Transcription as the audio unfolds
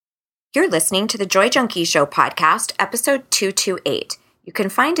You're listening to the Joy Junkie Show podcast, episode 228. You can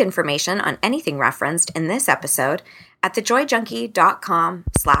find information on anything referenced in this episode at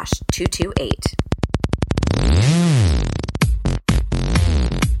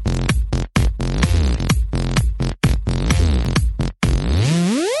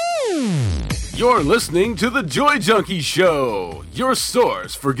You're listening to the Joy Junkie Show, your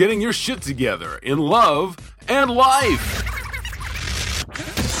source for getting your shit together in love and life.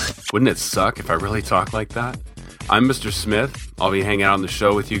 Wouldn't it suck if I really talked like that? I'm Mr. Smith. I'll be hanging out on the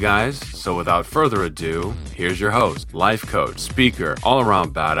show with you guys. So without further ado, here's your host, life coach, speaker,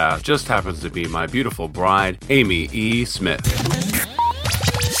 all-around badass, just happens to be my beautiful bride, Amy E. Smith.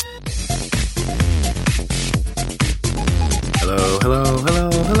 Hello, hello, hello,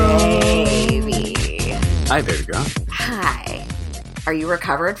 hello. Baby. Hi, baby girl. Hi. Are you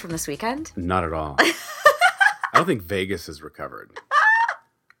recovered from this weekend? Not at all. I don't think Vegas is recovered.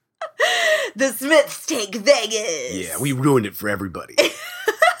 The Smiths take Vegas. Yeah, we ruined it for everybody.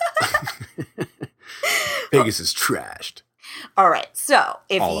 Vegas is trashed. All right. So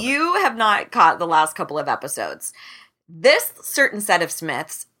if you have not caught the last couple of episodes, this certain set of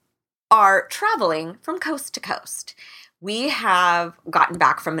Smiths are traveling from coast to coast. We have gotten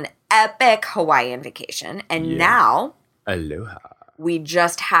back from an epic Hawaiian vacation, and now Aloha. We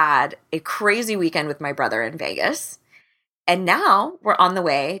just had a crazy weekend with my brother in Vegas. And now we're on the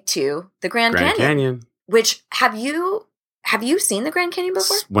way to the Grand Canyon. Which, have you seen the Grand Canyon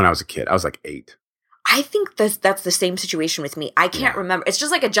before? When I was a kid. I was like 8. I think that's the same situation with me. I can't remember. It's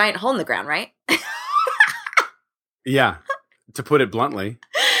just like a giant hole in the ground, right? Yeah. To put it bluntly.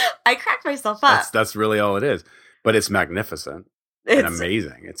 I cracked myself up. That's really all it is. But it's magnificent and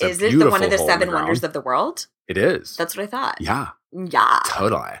amazing. It's is a it beautiful one of the hole 7 wonders of the world? It is. That's what I thought. Yeah. Yeah.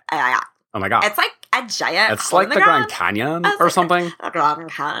 Totally. Yeah. Oh my God. It's like a giant It's like the Grand Canyon or something. The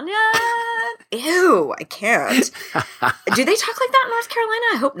Grand Canyon. Ew, I can't. Do they talk like that in North Carolina?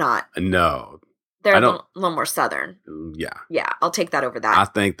 I hope not. No. They're a little more southern. Yeah. Yeah, I'll take that over that. I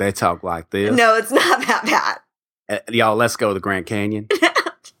think they talk like this. No, it's not that bad. Y'all, let's go to the Grand Canyon.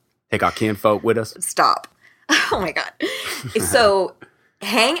 Take our kinfolk with us. Stop. Oh my God. So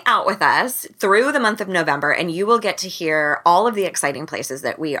hang out with us through the month of November, and you will get to hear all of the exciting places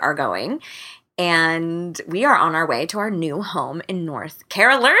that we are going. And we are on our way to our new home in North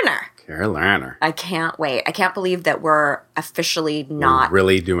Carolina. I can't wait. I can't believe that we're officially not... We're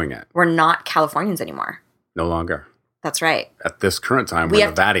really doing it. We're not Californians anymore. No longer. That's right. At this current time,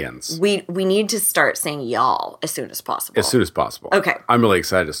 we're Nevadians. We need to start saying y'all as soon as possible. As soon as possible. Okay. I'm really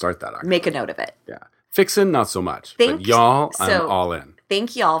excited to start that, actually. Make a note of it. Yeah. Fixin', not so much. But y'all, I'm all in.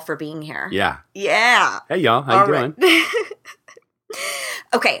 Thank y'all for being here. Yeah. Yeah. Hey, y'all. How you doing?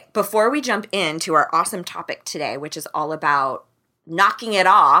 Okay, before we jump into our awesome topic today, which is all about knocking it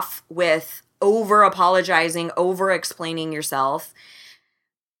off with over-apologizing, over-explaining yourself,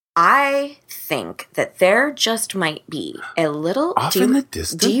 I think that there just might be a little... Off in the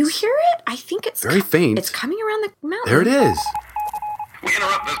distance? Do you hear it? I think it's... Very faint. It's coming around the mountain. There it is. We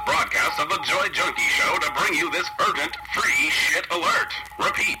interrupt this broadcast of the Joy Junkie Show to bring you this urgent free shit alert.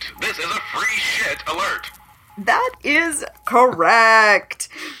 Repeat, this is a free shit alert. That is correct.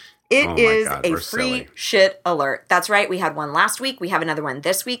 It is a free shit alert. That's right. We had one last week. We have another one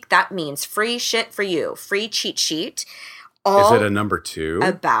this week. That means free shit for you. Free cheat sheet. Is it a number 2?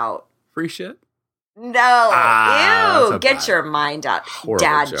 About free shit? No. Ew. Get your mind out.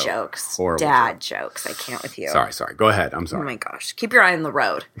 Dad joke. jokes. Horrible Dad jokes. I can't with you. Sorry. Go ahead. I'm sorry. Oh my gosh. Keep your eye on the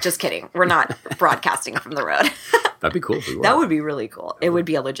road. Just kidding. We're not broadcasting from the road. That'd be cool if we were. That would be really cool. It would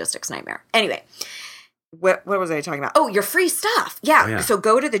be a logistics nightmare. Anyway. What was I talking about? Oh, your free stuff. Yeah. Oh, yeah. So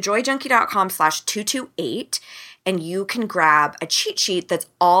go to thejoyjunkie.com/228 and you can grab a cheat sheet that's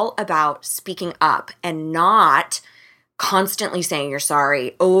all about speaking up and not constantly saying you're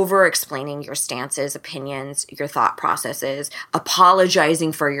sorry, over-explaining your stances, opinions, your thought processes,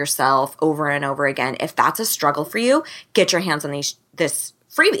 apologizing for yourself over and over again. If that's a struggle for you, get your hands on this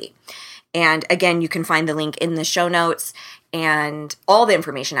freebie. And again, you can find the link in the show notes, and all the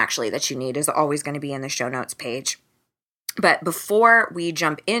information actually that you need is always going to be in the show notes page. But before we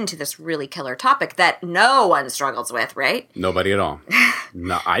jump into this really killer topic that no one struggles with, right? Nobody at all.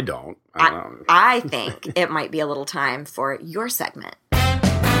 No, I don't. I think it might be a little time for your segment.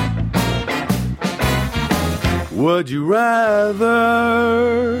 Would you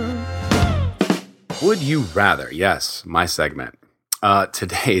rather? Would you rather? Yes, my segment.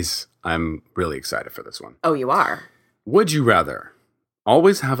 I'm really excited for this one. Oh, you are? Would you rather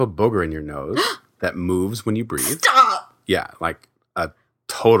always have a booger in your nose that moves when you breathe? Stop! Yeah, like a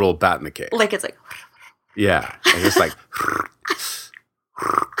total bat in the cage. Like it's like... Yeah, and it's like...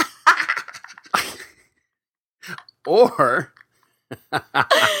 Or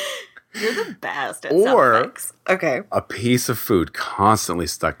you're the best at sound effects. Okay. A piece of food constantly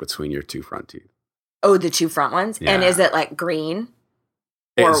stuck between your two front teeth. Oh, the two front ones? Yeah. And is it like green?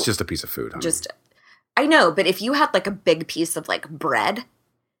 It's just a piece of food. I know, but if you had like a big piece of like bread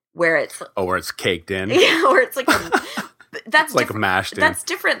where it's... Oh, where it's caked in? Yeah, where it's like... That's like mashed in. That's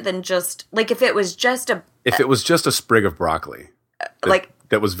different than just... Like if it was just a... If it was just a sprig of broccoli.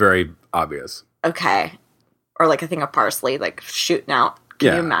 That was very obvious. Okay. Or like a thing of parsley like shooting out.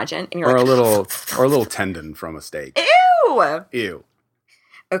 Can you imagine? And you're or a little tendon from a steak. Ew.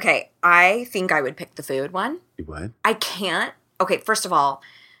 Okay, I think I would pick the food one. You would? I can't. Okay, first of all,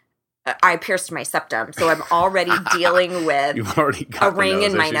 I pierced my septum, so I'm already dealing with You've already got a ring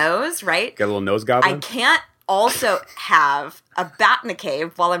in my nose, right? Got a little nose goblin? I can't also have a bat in the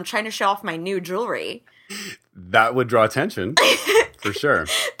cave while I'm trying to show off my new jewelry. That would draw attention, for sure.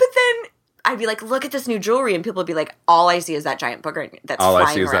 But then I'd be like, look at this new jewelry, and people would be like, all I see is that giant booger that's all flying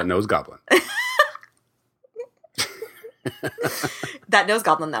I see is around. that nose goblin. That nose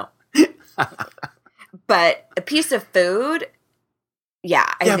goblin, though. But a piece of food,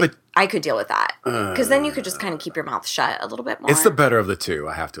 I could deal with that. Because then you could just kind of keep your mouth shut a little bit more. It's the better of the two,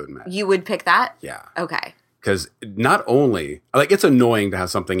 I have to admit. You would pick that? Yeah. Okay. Because not only, like, it's annoying to have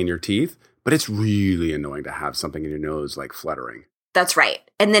something in your teeth, but it's really annoying to have something in your nose, like, fluttering. That's right.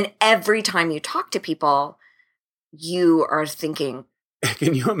 And then every time you talk to people, you are thinking...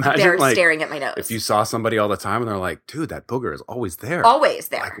 Can you imagine, they're staring at my nose. If you saw somebody all the time and they're like, dude, that booger is always there. Always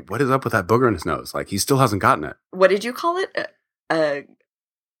there. Like, what is up with that booger in his nose? Like, he still hasn't gotten it. What did you call it? A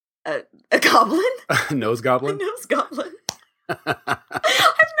goblin? A nose goblin? A nose goblin. I've never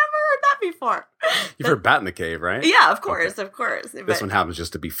heard that before. You've heard bat in the cave, right? Yeah, of course, of course. This one happens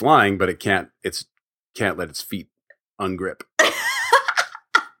just to be flying, but it can't let its feet ungrip.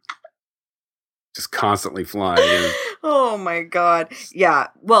 Just constantly flying. Oh my God. Yeah.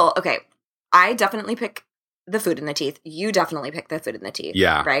 Well, okay. I definitely pick the food in the teeth. You definitely pick the food in the teeth.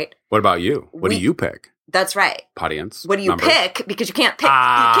 Yeah. Right? What about you? What do you pick? That's right. Audience. What do you pick? Because you can't pick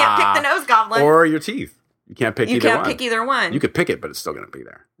the nose goblin. Or your teeth. You can't pick either one. You can't pick either one. You could pick it, but it's still going to be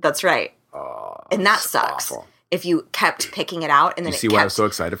there. That's right. Oh, and that sucks. Awful. If you kept picking it out and then you see why I was so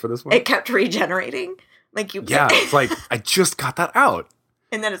excited for this one? It kept regenerating. Like you. Yeah. It's like, I just got that out.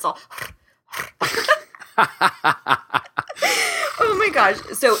 And then it's all... Oh my gosh.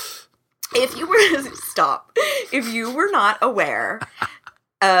 So if you were not aware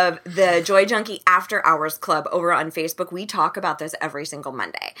of the Joy Junkie After Hours Club over on Facebook, we talk about this every single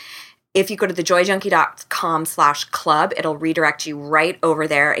Monday. If you go to thejoyjunkie.com/club, it'll redirect you right over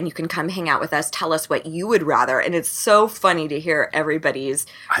there and you can come hang out with us, tell us what you would rather. And it's so funny to hear everybody's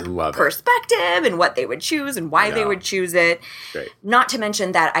perspective and what they would choose and why they would choose it. Great. Not to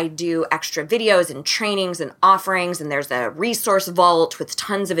mention that I do extra videos and trainings and offerings, and there's a resource vault with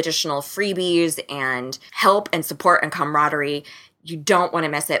tons of additional freebies and help and support and camaraderie. You don't want to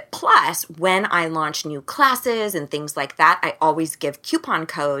miss it. Plus, when I launch new classes and things like that, I always give coupon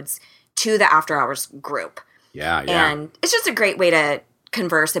codes to the After Hours group. Yeah. And it's just a great way to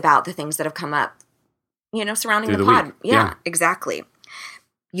converse about the things that have come up, surrounding the pod. Yeah, exactly.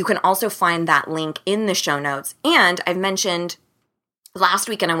 You can also find that link in the show notes. And I've mentioned last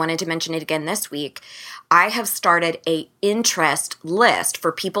week, and I wanted to mention it again this week, I have started a interest list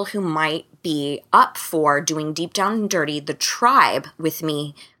for people who might be up for doing Deep Down and Dirty, the Tribe, with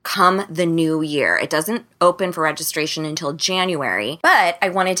me come the new year. It doesn't open for registration until January, but I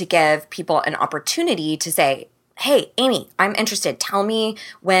wanted to give people an opportunity to say, hey, Amy, I'm interested. Tell me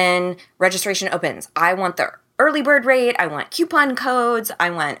when registration opens. I want the early bird rate. I want coupon codes. I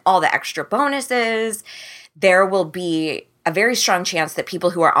want all the extra bonuses. There will be a very strong chance that people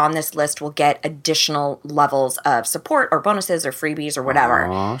who are on this list will get additional levels of support or bonuses or freebies or whatever.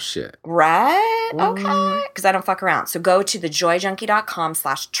 Oh, shit. Right? Okay. Because I don't fuck around. So go to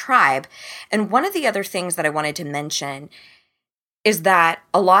thejoyjunkie.com/tribe. And one of the other things that I wanted to mention is that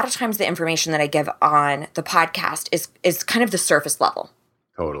a lot of times the information that I give on the podcast is kind of the surface level.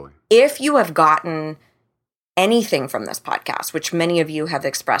 Totally. If you have gotten anything from this podcast, which many of you have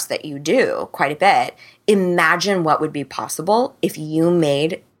expressed that you do quite a bit, imagine what would be possible if you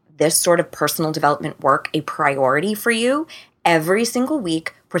made this sort of personal development work a priority for you every single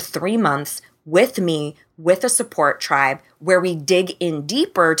week for 3 months with me, with a support tribe, where we dig in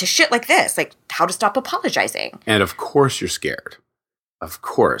deeper to shit like this, like how to stop apologizing. And of course you're scared. Of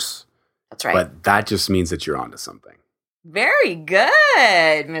course. That's right. But that just means that you're onto something. Very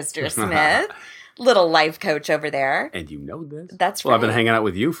good, Mr. Smith. Little life coach over there. And you know this. That's right. Well, I've been hanging out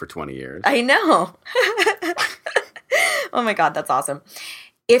with you for 20 years. I know. Oh my God, that's awesome.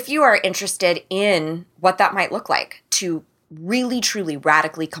 If you are interested in what that might look like, to really, truly,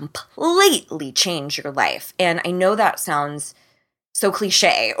 radically, completely change your life. And I know that sounds so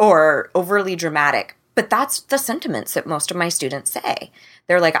cliche or overly dramatic, but that's the sentiments that most of my students say.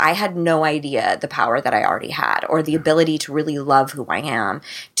 They're like, I had no idea the power that I already had, or the ability to really love who I am,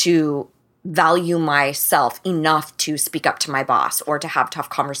 to value myself enough to speak up to my boss or to have tough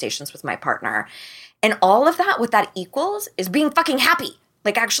conversations with my partner. And all of that, what that equals is being fucking happy,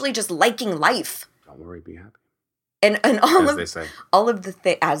 like actually just liking life. Don't worry, be happy. And all As of they say. all of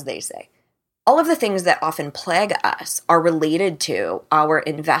the as they say. All of the things that often plague us are related to our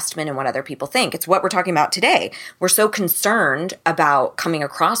investment in what other people think. It's what we're talking about today. We're so concerned about coming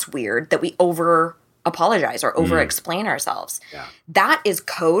across weird that we over-apologize or over-explain ourselves. Yeah. That is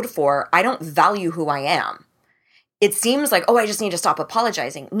code for, I don't value who I am. It seems like, oh, I just need to stop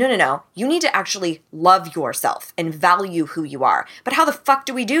apologizing. No. You need to actually love yourself and value who you are. But how the fuck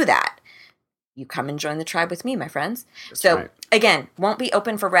do we do that? You come and join the tribe with me, my friends. That's so right. Again, won't be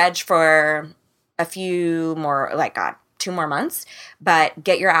open for reg for a few more, 2 more months, but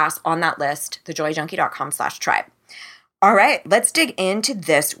get your ass on that list, thejoyjunkie.com/tribe. All right, let's dig into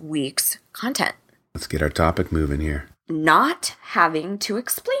this week's content. Let's get our topic moving here. Not having to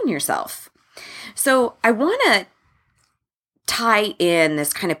explain yourself. So I want to tie in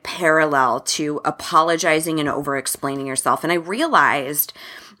this kind of parallel to apologizing and over-explaining yourself. And I realized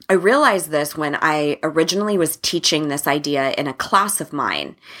this when I originally was teaching this idea in a class of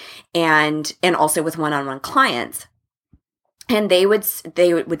mine and also with one-on-one clients. And they would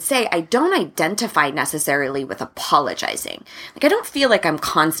say, I don't identify necessarily with apologizing. Like, I don't feel like I'm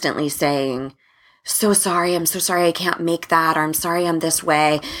constantly saying, I'm so sorry I can't make that, or I'm sorry I'm this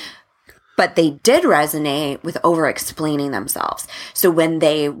way. But they did resonate with over-explaining themselves. So when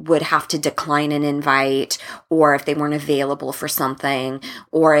they would have to decline an invite, or if they weren't available for something,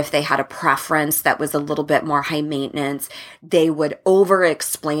 or if they had a preference that was a little bit more high maintenance, they would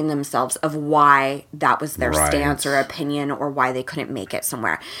over-explain themselves of why that was their stance or opinion, or why they couldn't make it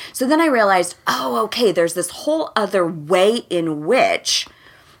somewhere. So then I realized, okay, there's this whole other way in which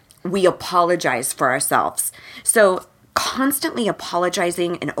we apologize for ourselves. So constantly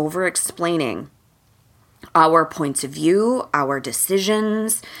apologizing and over-explaining our points of view, our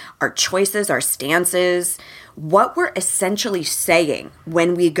decisions, our choices, our stances, what we're essentially saying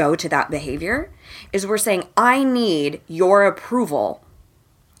when we go to that behavior is we're saying, I need your approval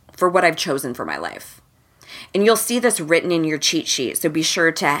for what I've chosen for my life. And you'll see this written in your cheat sheet. So be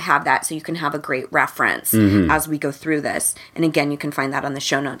sure to have that so you can have a great reference as we go through this. And again, you can find that on the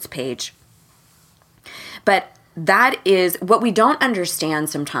show notes page. But that is what we don't understand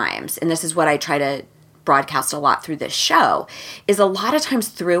sometimes, and this is what I try to broadcast a lot through this show, is a lot of times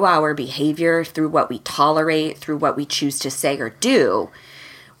through our behavior, through what we tolerate, through what we choose to say or do,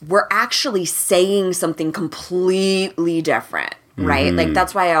 we're actually saying something completely different, right? Like,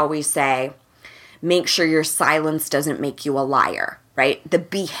 that's why I always say, make sure your silence doesn't make you a liar, right? The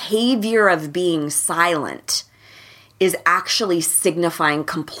behavior of being silent is actually signifying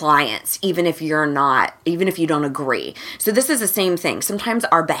compliance, even if you don't agree. So this is the same thing. Sometimes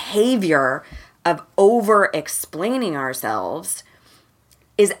our behavior of over-explaining ourselves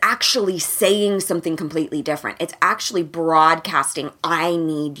is actually saying something completely different. It's actually broadcasting, I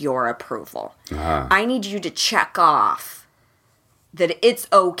need your approval. I need you to check off that it's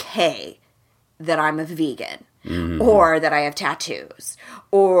okay that I'm a vegan. Or that I have tattoos,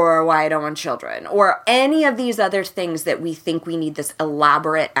 or why I don't want children, or any of these other things that we think we need this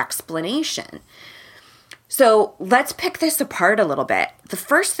elaborate explanation. So let's pick this apart a little bit. The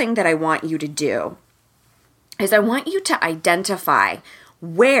first thing that I want you to do is I want you to identify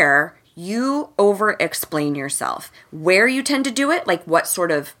where you over-explain yourself, where you tend to do it, like what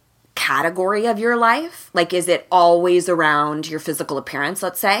sort of category of your life. Like, is it always around your physical appearance,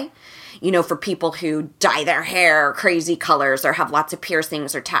 let's say? You know, for people who dye their hair crazy colors or have lots of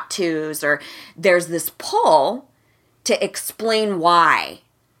piercings or tattoos, or there's this pull to explain why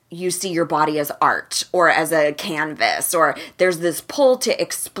you see your body as art or as a canvas, or there's this pull to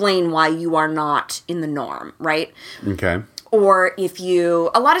explain why you are not in the norm, right? Okay. Or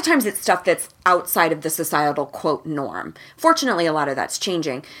a lot of times it's stuff that's outside of the societal, quote, norm. Fortunately, a lot of that's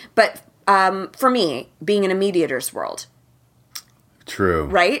changing. But for me, being in a meat eater's world, true.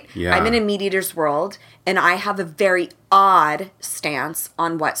 Right? Yeah. I'm in a meat eater's world, and I have a very odd stance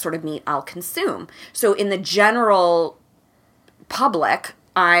on what sort of meat I'll consume. So in the general public,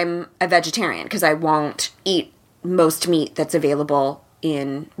 I'm a vegetarian because I won't eat most meat that's available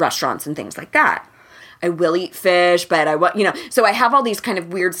in restaurants and things like that. I will eat fish, but so I have all these kind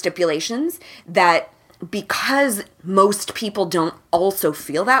of weird stipulations that, because most people don't also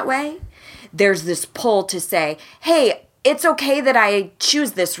feel that way, there's this pull to say, hey, it's okay that I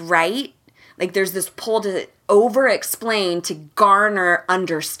choose this, right? Like there's this pull to over-explain to garner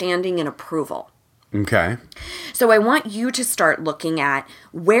understanding and approval. Okay. So I want you to start looking at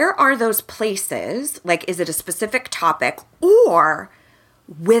where are those places, like is it a specific topic, or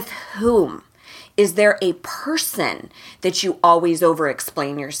with whom? Is there a person that you always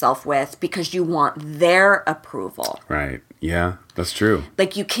over-explain yourself with because you want their approval? Right. Yeah, that's true.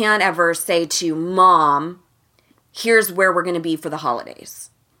 Like you can't ever say to mom, here's where we're going to be for the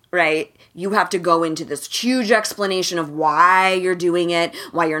holidays, right? You have to go into this huge explanation of why you're doing it,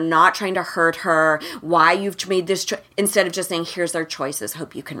 why you're not trying to hurt her, why you've made this choice, instead of just saying, here's our choices,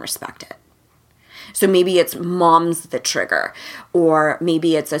 hope you can respect it. So maybe it's mom's the trigger, or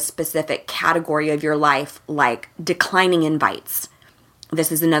maybe it's a specific category of your life, like declining invites. This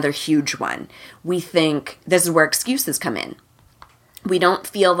is another huge one. We think this is where excuses come in. We don't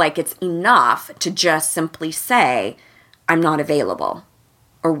feel like it's enough to just simply say, I'm not available,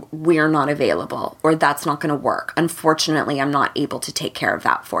 or we're not available, or that's not going to work. Unfortunately, I'm not able to take care of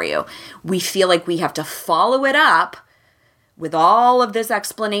that for you. We feel like we have to follow it up with all of this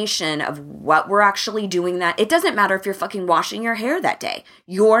explanation of what we're actually doing that. It doesn't matter if you're fucking washing your hair that day.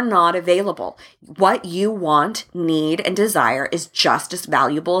 You're not available. What you want, need, and desire is just as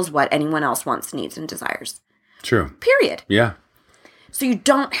valuable as what anyone else wants, needs, and desires. True. Period. Yeah. So you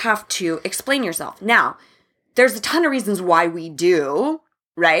don't have to explain yourself. Now, there's a ton of reasons why we do,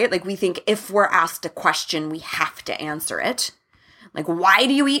 right? Like we think if we're asked a question, we have to answer it. Like, why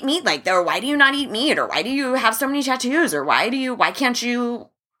do you eat meat? Like, or why do you not eat meat? Or why do you have so many tattoos? Or why can't you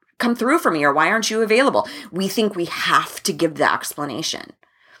come through for me? Or why aren't you available? We think we have to give the explanation.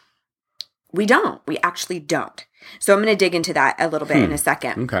 We don't. We actually don't. So I'm going to dig into that a little bit in a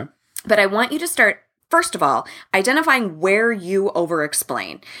second. Okay. But I want you to start, first of all, identifying where you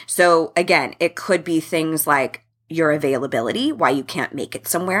over-explain. So again, it could be things like your availability, why you can't make it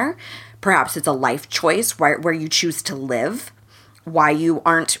somewhere. Perhaps it's a life choice where you choose to live, why you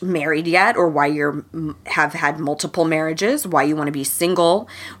aren't married yet, or why you have had multiple marriages, why you want to be single,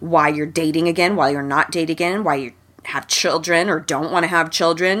 why you're dating again, why you're not dating again, why you have children or don't want to have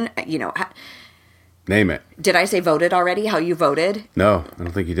children, you know. Name it. Did I say voted already? How you voted? No, I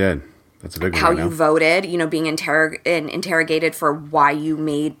don't think you did. That's a big one. How right you now. voted, you know, being interrogated for why you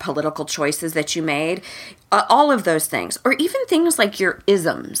made political choices that you made. All of those things. Or even things like your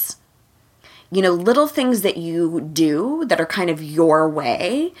isms. You know, little things that you do that are kind of your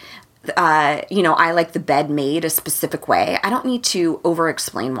way. You know, I like the bed made a specific way. I don't need to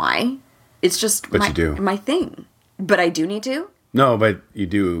over-explain why. It's just you do. My thing. But I do need to? No, but you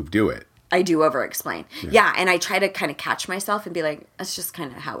do it. I do over-explain. Yeah, and I try to kind of catch myself and be like, that's just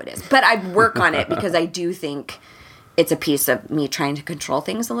kind of how it is. But I work on it because I do think it's a piece of me trying to control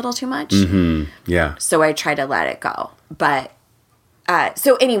things a little too much. Mm-hmm. Yeah. So I try to let it go. But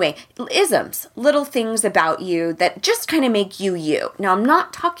so anyway, isms, little things about you that just kind of make you you. Now, I'm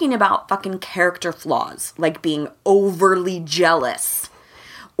not talking about fucking character flaws, like being overly jealous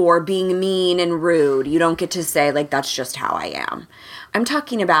or being mean and rude. You don't get to say, like, that's just how I am. I'm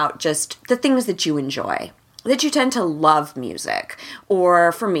talking about just the things that you enjoy, that you tend to love music.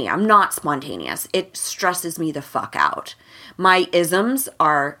 Or for me, I'm not spontaneous. It stresses me the fuck out. My isms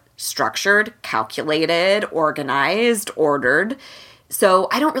are structured, calculated, organized, ordered. So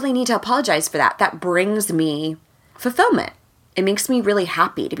I don't really need to apologize for that. That brings me fulfillment. It makes me really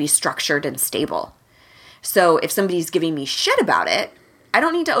happy to be structured and stable. So if somebody's giving me shit about it, I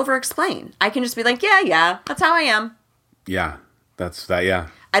don't need to over-explain. I can just be like, yeah, that's how I am. Yeah, that's that, yeah.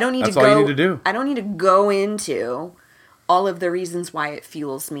 I don't need that's to go. All you need to do. I don't need to go into all of the reasons why it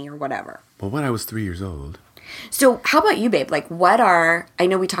fuels me or whatever. Well, when I was 3 years old. So how about you, babe? Like, I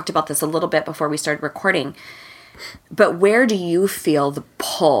know we talked about this a little bit before we started recording, but where do you feel the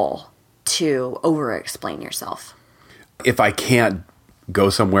pull to over-explain yourself? If I can't go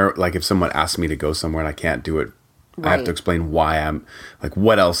somewhere, like if someone asks me to go somewhere and I can't do it, right. I have to explain why I'm, like,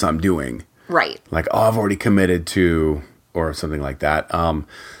 what else I'm doing. Right. Like, oh, I've already committed to, or something like that.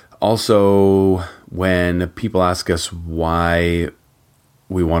 Also, when people ask us why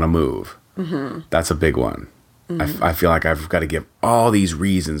we want to move, mm-hmm. that's a big one. Mm-hmm. I feel like I've got to give all these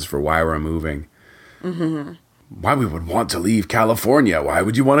reasons for why we're moving. Mm-hmm. Why we would want to leave California. Why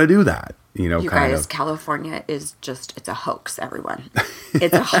would you want to do that? You know, California is just, it's a hoax, everyone.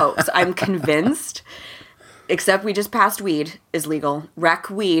 It's a hoax. I'm convinced, except we just passed weed is legal. Rec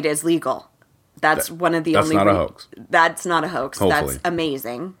weed is legal. That's one of the only... That's not a hoax. That's not a hoax. Hopefully. That's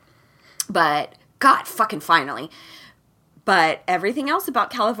amazing. But, God, fucking finally. But everything else about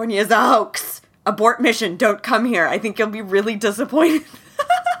California is a hoax. Abort mission. Don't come here. I think you'll be really disappointed.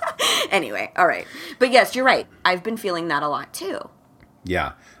 Anyway, all right. But yes, you're right. I've been feeling that a lot too.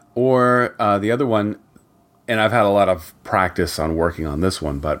 Yeah. Or the other one, and I've had a lot of practice on working on this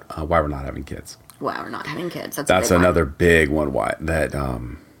one, but why we're not having kids. Why we're not having kids. That's another big one. Why that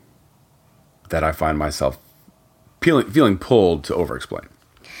I find myself feeling pulled to over-explain.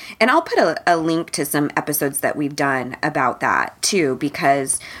 And I'll put a link to some episodes that we've done about that too,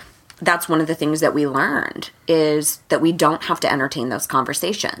 because that's one of the things that we learned is that we don't have to entertain those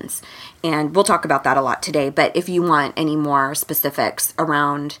conversations. And we'll talk about that a lot today. But if you want any more specifics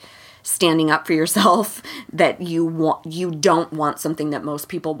around standing up for yourself, that you don't want something that most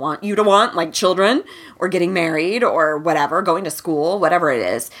people want you to want, like children or getting married or whatever, going to school, whatever it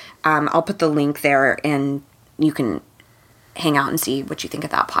is, I'll put the link there and you can hang out and see what you think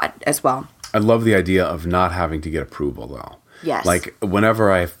of that pod as well. I love the idea of not having to get approval, though. Yes. Like,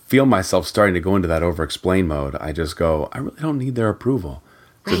 whenever I feel myself starting to go into that over-explain mode, I just go, I really don't need their approval.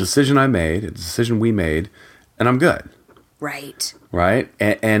 It's a decision I made, a decision we made, and I'm good. Right. Right?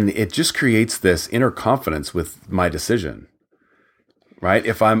 And it just creates this inner confidence with my decision. Right?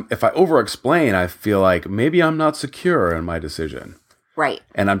 If I over-explain, I feel like maybe I'm not secure in my decision. Right.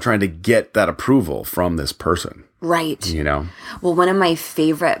 And I'm trying to get that approval from this person. Right. You know? Well, one of my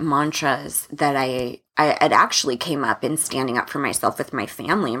favorite mantras that it actually came up in standing up for myself with my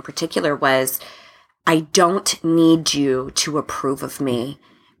family in particular was, I don't need you to approve of me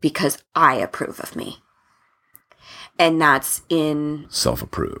because I approve of me. And that's in...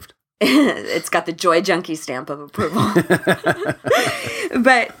 Self-approved. It's got the Joy Junkie stamp of approval.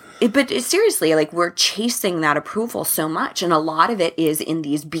 But seriously, like, we're chasing that approval so much. And a lot of it is in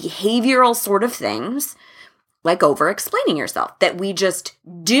these behavioral sort of things, like over-explaining yourself, that we just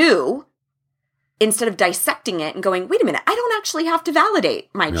do instead of dissecting it and going, wait a minute, I don't actually have to validate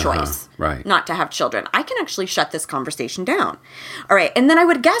my choice not to have children. I can actually shut this conversation down. All right. And then I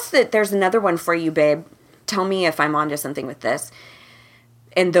would guess that there's another one for you, babe. Tell me if I'm onto something with this.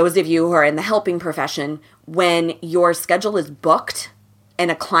 And those of you who are in the helping profession, when your schedule is booked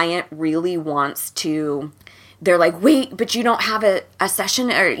and a client really wants to, they're like, wait, but you don't have a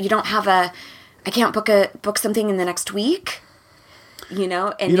session, or you don't have I can't book something in the next week, you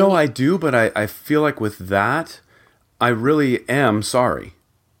know? And I do, but I feel like with that, I really am sorry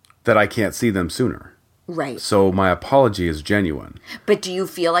that I can't see them sooner. Right. So my apology is genuine. But do you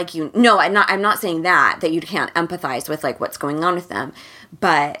feel like no, I'm not saying that you can't empathize with like what's going on with them,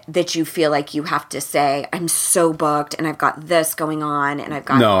 but that you feel like you have to say, I'm so booked and I've got this going on and I've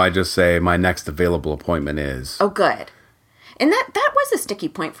got... No, I just say my next available appointment is... Oh, good. And that was a sticky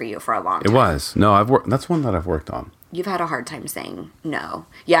point for you for a long time. It was. No, that's one that I've worked on. You've had a hard time saying no.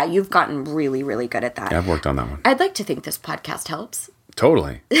 Yeah, you've gotten really, really good at that. Yeah, I've worked on that one. I'd like to think this podcast helps.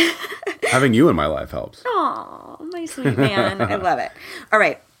 Totally. Having you in my life helps. Oh, my sweet man. I love it. All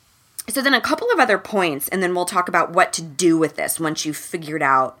right. So then a couple of other points, and then we'll talk about what to do with this once you've figured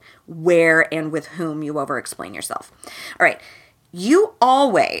out where and with whom you over-explain yourself. All right. You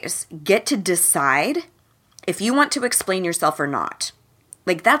always get to decide if you want to explain yourself or not.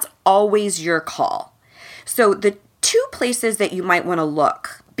 Like, that's always your call. So the two places that you might want to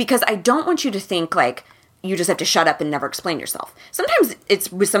look, because I don't want you to think like you just have to shut up and never explain yourself. Sometimes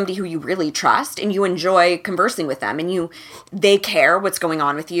it's with somebody who you really trust and you enjoy conversing with them and they care what's going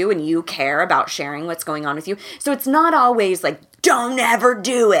on with you and you care about sharing what's going on with you. So it's not always like, don't ever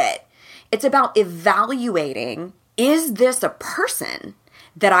do it. It's about evaluating, is this a person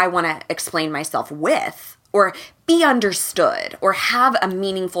that I want to explain myself with or be understood or have a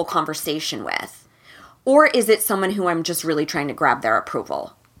meaningful conversation with? Or is it someone who I'm just really trying to grab their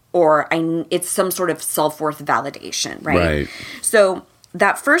approval? Or it's some sort of self-worth validation, right? So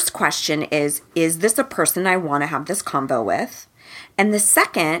that first question is this a person I want to have this convo with? And the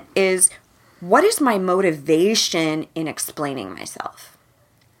second is, what is my motivation in explaining myself?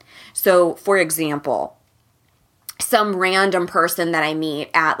 So, for example, some random person that I meet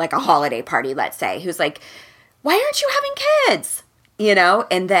at like a holiday party, let's say, who's like, why aren't you having kids? You know,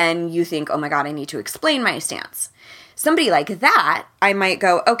 and then you think, oh my God, I need to explain my stance. Somebody like that, I might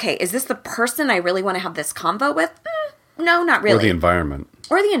go, okay, is this the person I really want to have this convo with? No, not really. Or the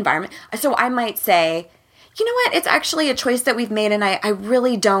environment. So I might say, you know what? It's actually a choice that we've made and I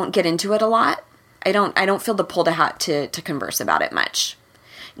really don't get into it a lot. I don't feel the pull to converse about it much.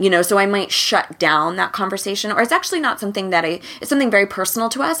 You know, so I might shut down that conversation, or it's actually not something it's something very personal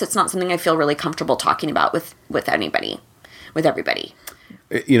to us. It's not something I feel really comfortable talking about with anybody, with everybody.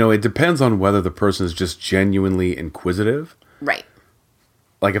 You know, it depends on whether the person is just genuinely inquisitive. Right.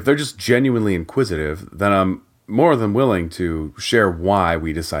 Like, if they're just genuinely inquisitive, then I'm more than willing to share why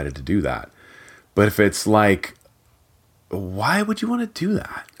we decided to do that. But if it's like why would you want to do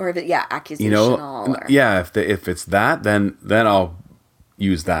that? Or if accusational. Or... Yeah, if it's that, then I'll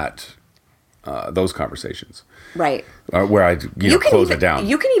use that, those conversations. Right. Where I close it down.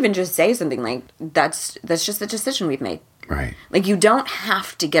 You can even just say something like, that's just the decision we've made. Right. Like, you don't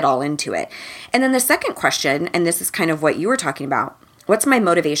have to get all into it. And then the second question, and this is kind of what you were talking about, what's my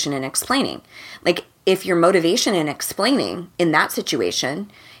motivation in explaining? Like, if your motivation in explaining in that situation,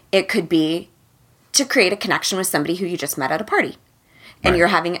 it could be to create a connection with somebody who you just met at a party. And you're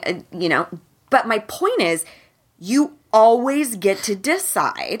having, but my point is, you always get to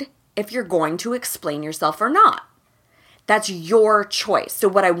decide if you're going to explain yourself or not. That's your choice. So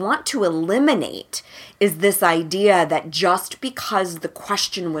what I want to eliminate is this idea that just because the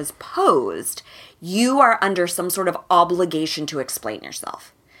question was posed, you are under some sort of obligation to explain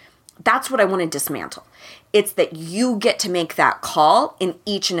yourself. That's what I want to dismantle. It's that you get to make that call in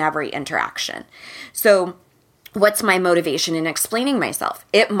each and every interaction. So what's my motivation in explaining myself?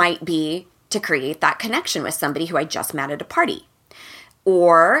 It might be to create that connection with somebody who I just met at a party.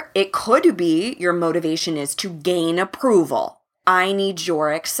 Or it could be your motivation is to gain approval. I need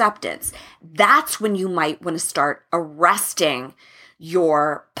your acceptance. That's when you might want to start arresting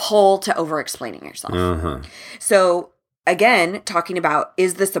your pull to over-explaining yourself. Uh-huh. So again, talking about,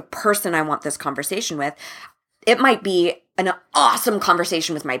 is this a person I want this conversation with? It might be an awesome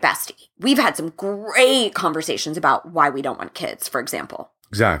conversation with my bestie. We've had some great conversations about why we don't want kids, for example.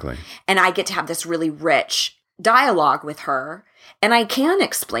 Exactly. And I get to have this really rich dialogue with her, and I can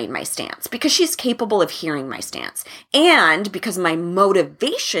explain my stance because she's capable of hearing my stance. And because my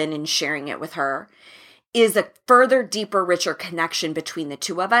motivation in sharing it with her is a further, deeper, richer connection between the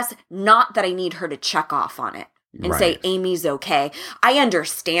two of us, not that I need her to check off on it and say, Amy's okay. I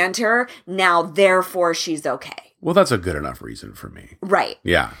understand her. Now, therefore, she's okay. Well, that's a good enough reason for me. Right.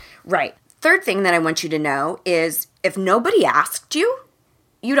 Yeah. Right. Third thing that I want you to know is if nobody asked you,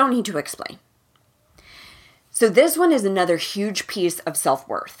 you don't need to explain. So this one is another huge piece of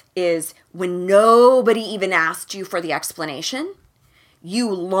self-worth, is when nobody even asked you for the explanation,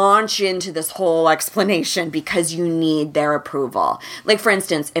 you launch into this whole explanation because you need their approval. Like, for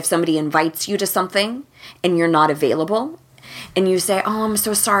instance, if somebody invites you to something and you're not available, and you say, oh, I'm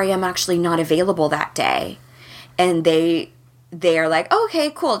so sorry, I'm actually not available that day. And they're like, oh,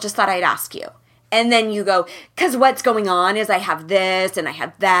 okay, cool, just thought I'd ask you. And then you go, because what's going on is I have this and I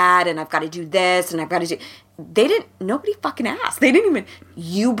have that and I've got to do this and I've got to do... Nobody fucking asked.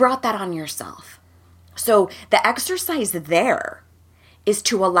 You brought that on yourself. So the exercise there is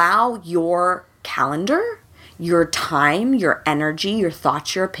to allow your calendar, your time, your energy, your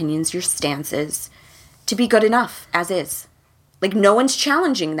thoughts, your opinions, your stances to be good enough as is. Like, no one's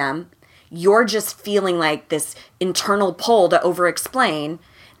challenging them. You're just feeling like this internal pull to over-explain.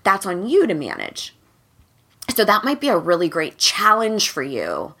 That's on you to manage. So that might be a really great challenge for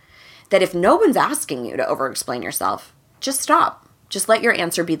you, that if no one's asking you to over-explain yourself, just stop. Just let your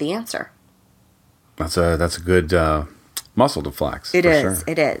answer be the answer. That's a good muscle to flex. It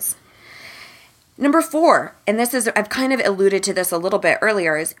is. Number 4, and this is, I've kind of alluded to this a little bit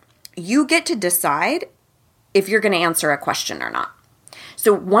earlier, is you get to decide if you're going to answer a question or not.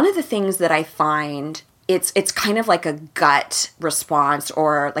 So one of the things that I find, it's kind of like a gut response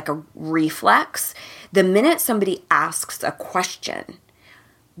or like a reflex. The minute somebody asks a question,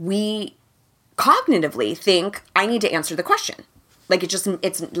 we cognitively think, I need to answer the question. Like,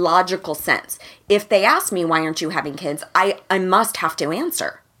 it's logical sense. If they ask me, why aren't you having kids? I must have to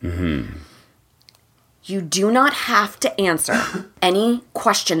answer. Mm-hmm. You do not have to answer any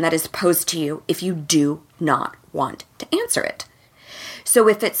question that is posed to you if you do not want to answer it. So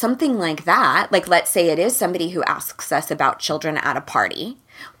if it's something like that, like let's say it is somebody who asks us about children at a party,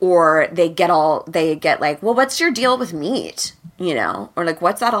 or they get like, well, what's your deal with meat? Or like,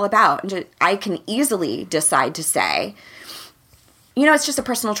 what's that all about? And I can easily decide to say, it's just a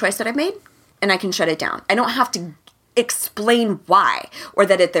personal choice that I've made, and I can shut it down. I don't have to explain why, or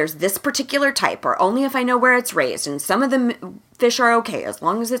that if there's this particular type, or only if I know where it's raised, and some of the fish are okay as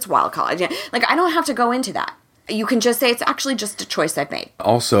long as it's wild caught. Like, I don't have to go into that. You can just say it's actually just a choice I've made.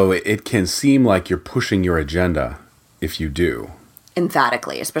 Also, it can seem like you're pushing your agenda if you do.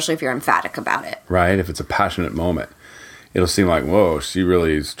 Emphatically, especially if you're emphatic about it. Right? If it's a passionate moment. It'll seem like, whoa, she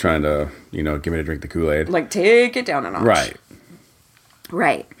really is trying to, get me to drink the Kool-Aid. Like, take it down a notch.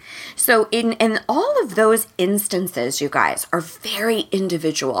 Right. So in all of those instances, you guys, are very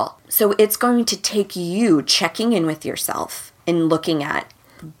individual. So it's going to take you checking in with yourself and looking at,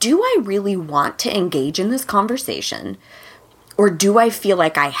 do I really want to engage in this conversation? Or do I feel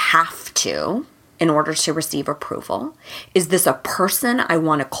like I have to in order to receive approval? Is this a person I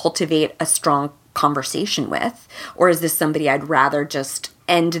want to cultivate a strong conversation with? Or is this somebody I'd rather just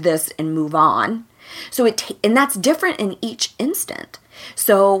end this and move on? So and that's different in each instant.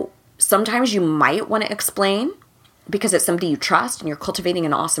 So sometimes you might want to explain because it's somebody you trust and you're cultivating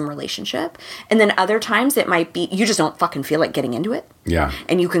an awesome relationship. And then other times it might be you just don't fucking feel like getting into it. Yeah.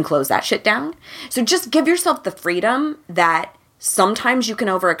 And you can close that shit down. So just give yourself the freedom that sometimes you can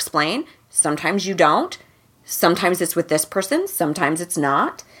over-explain, sometimes you don't. Sometimes it's with this person, sometimes it's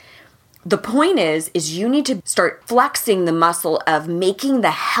not. The point is you need to start flexing the muscle of making the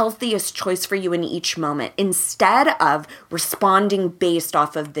healthiest choice for you in each moment instead of responding based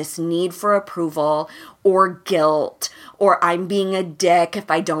off of this need for approval or guilt or I'm being a dick if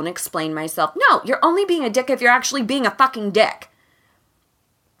I don't explain myself. No, you're only being a dick if you're actually being a fucking dick.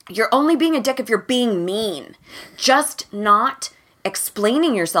 You're only being a dick if you're being mean. Just not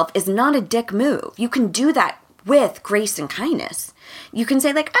explaining yourself is not a dick move. You can do that with grace and kindness. You can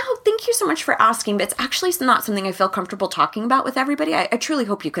say like, oh, thank you so much for asking, but it's actually not something I feel comfortable talking about with everybody. I truly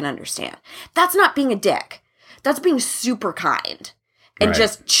hope you can understand. That's not being a dick. That's being super kind and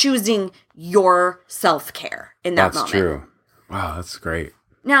just choosing your self-care in that moment. That's true. Wow, that's great.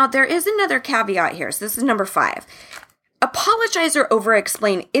 Now, there is another caveat here. So this is number 5. Apologize or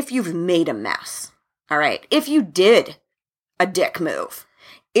over-explain if you've made a mess. All right. If you did a dick move.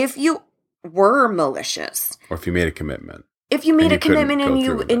 If you were malicious. Or if you made a commitment. If you made a commitment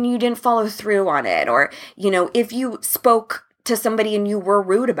and you didn't follow through on it, or, if you spoke to somebody and you were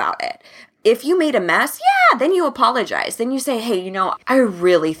rude about it. If you made a mess, then you apologize. Then you say, hey, I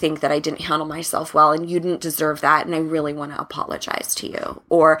really think that I didn't handle myself well and you didn't deserve that and I really want to apologize to you.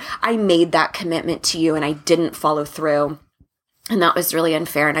 Or I made that commitment to you and I didn't follow through and that was really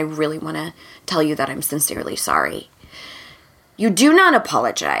unfair and I really want to tell you that I'm sincerely sorry. You do not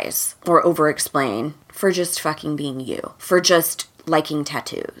apologize or over-explain for just fucking being you, for just liking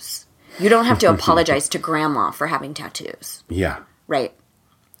tattoos. You don't have to apologize to grandma for having tattoos. Yeah. Right.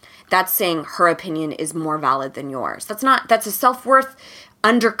 That's saying her opinion is more valid than yours. That's a self-worth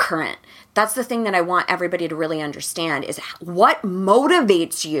undercurrent. That's the thing that I want everybody to really understand is what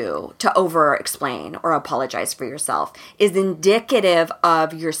motivates you to over-explain or apologize for yourself is indicative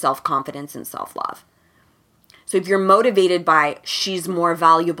of your self-confidence and self-love. So if you're motivated by she's more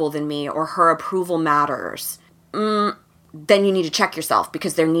valuable than me or her approval matters, then you need to check yourself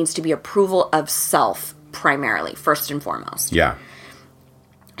because there needs to be approval of self primarily, first and foremost. Yeah.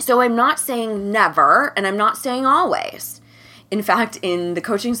 So I'm not saying never and I'm not saying always. In fact, in the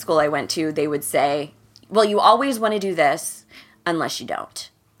coaching school I went to, they would say, well, you always want to do this unless you don't.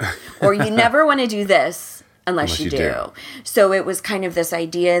 Or you never want to do this unless you do. So it was kind of this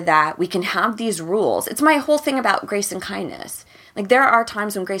idea that we can have these rules. It's my whole thing about grace and kindness. Like there are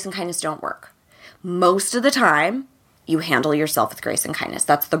times when grace and kindness don't work. Most of the time, you handle yourself with grace and kindness.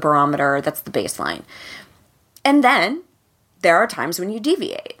 That's the barometer. That's the baseline. And then there are times when you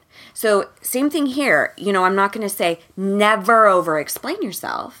deviate. So same thing here. I'm not going to say never over-explain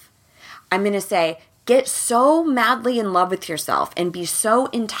yourself. I'm going to say get so madly in love with yourself and be so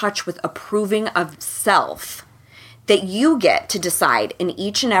in touch with approving of self that you get to decide in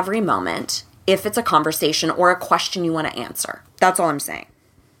each and every moment if it's a conversation or a question you want to answer. That's all I'm saying.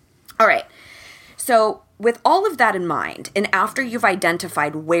 All right. So with all of that in mind, and after you've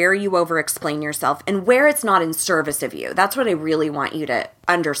identified where you over-explain yourself and where it's not in service of you, that's what I really want you to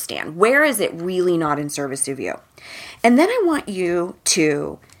understand. Where is it really not in service of you? And then I want you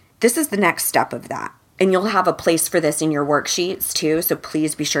to, this is the next step of that. And you'll have a place for this in your worksheets too. So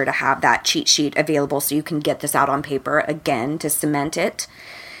please be sure to have that cheat sheet available so you can get this out on paper again to cement it.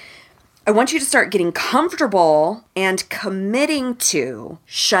 I want you to start getting comfortable and committing to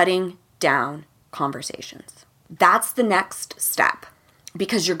shutting down conversations. That's the next step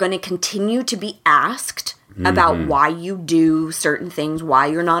because you're going to continue to be asked about why you do certain things, why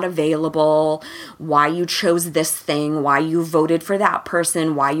you're not available, why you chose this thing, why you voted for that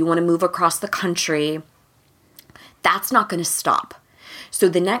person, why you want to move across the country. That's not going to stop. So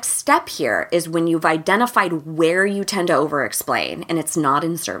the next step here is when you've identified where you tend to over-explain and it's not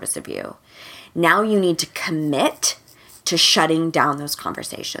in service of you. Now you need to commit to shutting down those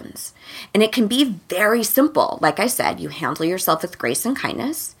conversations. And it can be very simple. Like I said, you handle yourself with grace and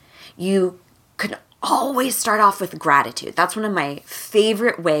kindness. You can always start off with gratitude. That's one of my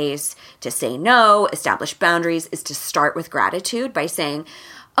favorite ways to say no, establish boundaries, is to start with gratitude by saying,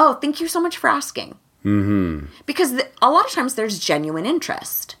 oh, thank you so much for asking. Mm-hmm. Because a lot of times there's genuine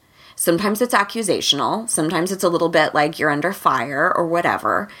interest. Sometimes it's accusational. Sometimes it's a little bit like you're under fire or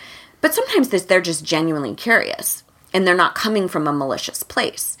whatever. But sometimes they're just genuinely curious and they're not coming from a malicious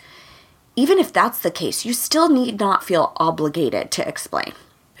place. Even if that's the case, you still need not feel obligated to explain.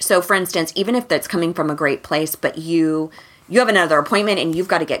 So for instance, even if that's coming from a great place, but you have another appointment and you've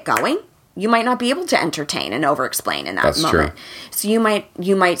got to get going, you might not be able to entertain and over-explain in that That's moment. True. So you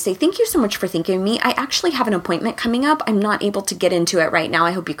might say, thank you so much for thinking of me. I actually have an appointment coming up. I'm not able to get into it right now.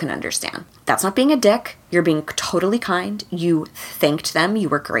 I hope you can understand. That's not being a dick. You're being totally kind. You thanked them. You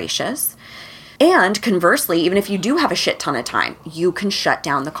were gracious. And conversely, even if you do have a shit ton of time, you can shut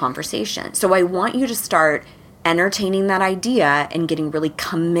down the conversation. So I want you to start entertaining that idea and getting really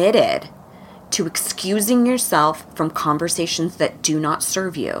committed to excusing yourself from conversations that do not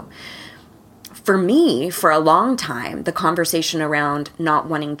serve you. For me, for a long time, the conversation around not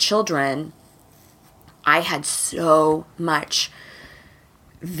wanting children, I had so much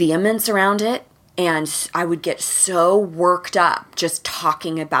vehemence around it, and I would get so worked up just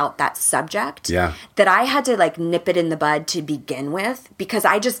talking about that subject that I had to like nip it in the bud to begin with, because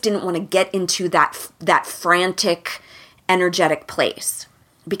I just didn't want to get into that frantic, energetic place,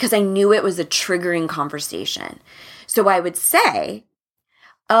 because I knew it was a triggering conversation. So I would say,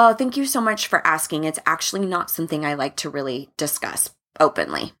 oh, thank you so much for asking. It's actually not something I like to really discuss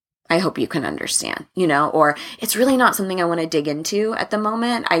openly. I hope you can understand, or it's really not something I want to dig into at the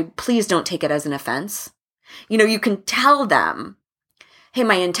moment. Please don't take it as an offense. You can tell them, hey,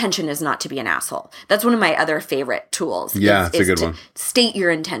 my intention is not to be an asshole. That's one of my other favorite tools. Yeah, it's a good one. State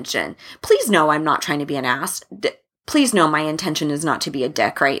your intention. Please know I'm not trying to be an ass. Please know my intention is not to be a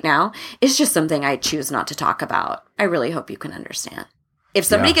dick right now. It's just something I choose not to talk about. I really hope you can understand. If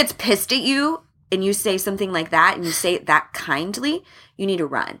somebody gets pissed at you and you say something like that and you say it that kindly, you need to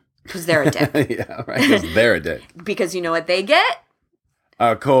run because they're a dick. Yeah, right. Because they're a dick. Because you know what they get?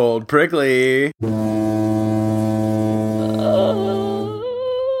 A cold prickly.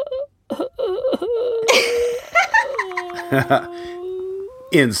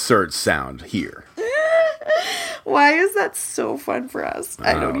 Insert sound here. Why is that so fun for us?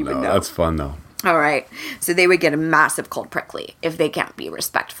 I don't even know. That's fun though. All right. So they would get a massive cold prickly if they can't be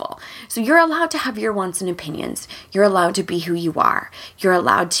respectful. So you're allowed to have your wants and opinions. You're allowed to be who you are. You're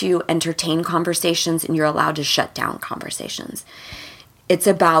allowed to entertain conversations, and you're allowed to shut down conversations. It's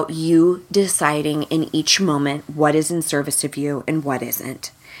about you deciding in each moment what is in service of you and what isn't.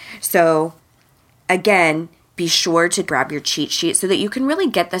 So again, be sure to grab your cheat sheet so that you can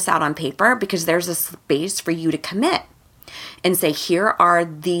really get this out on paper, because there's a space for you to commit and say, here are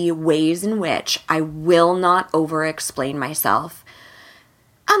the ways in which I will not over-explain myself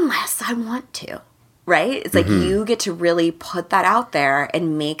unless I want to, right? It's like you get to really put that out there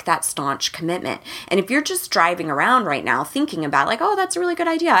and make that staunch commitment. And if you're just driving around right now thinking about like, oh, that's a really good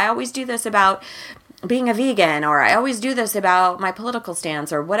idea. I always do this about being a vegan, or I always do this about my political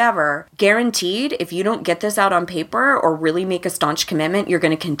stance or whatever. Guaranteed, if you don't get this out on paper or really make a staunch commitment, you're going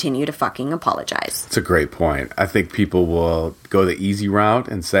to continue to fucking apologize. It's a great point. I think people will go the easy route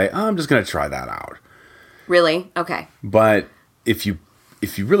and say, oh, I'm just going to try that out. Really? Okay. But if you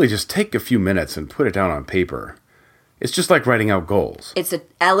really just take a few minutes and put it down on paper, it's just like writing out goals. It's an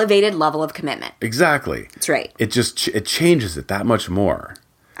elevated level of commitment. Exactly. That's right. It changes it that much more.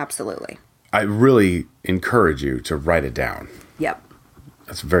 Absolutely. I really encourage you to write it down. Yep.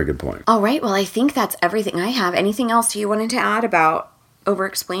 That's a very good point. All right. Well, I think that's everything I have. Anything else you wanted to add about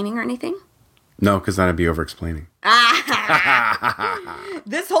over-explaining or anything? No, because then I'd be over-explaining.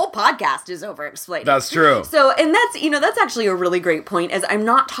 This whole podcast is over-explaining. That's true. So, and that's actually a really great point, as I'm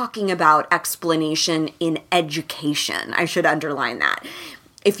not talking about explanation in education. I should underline that.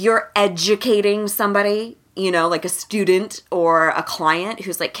 If you're educating somebody, like a student or a client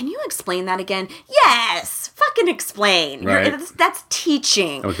who's like, can you explain that again? Yes, fucking explain. Right. That's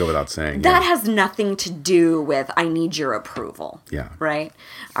teaching. That would go without saying. That has nothing to do with, I need your approval. Yeah. Right?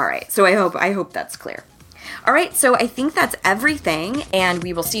 All right. So I hope that's clear. All right. So I think that's everything. And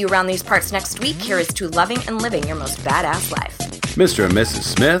we will see you around these parts next week. Here is to loving and living your most badass life. Mr. and Mrs.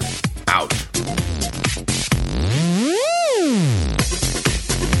 Smith, out.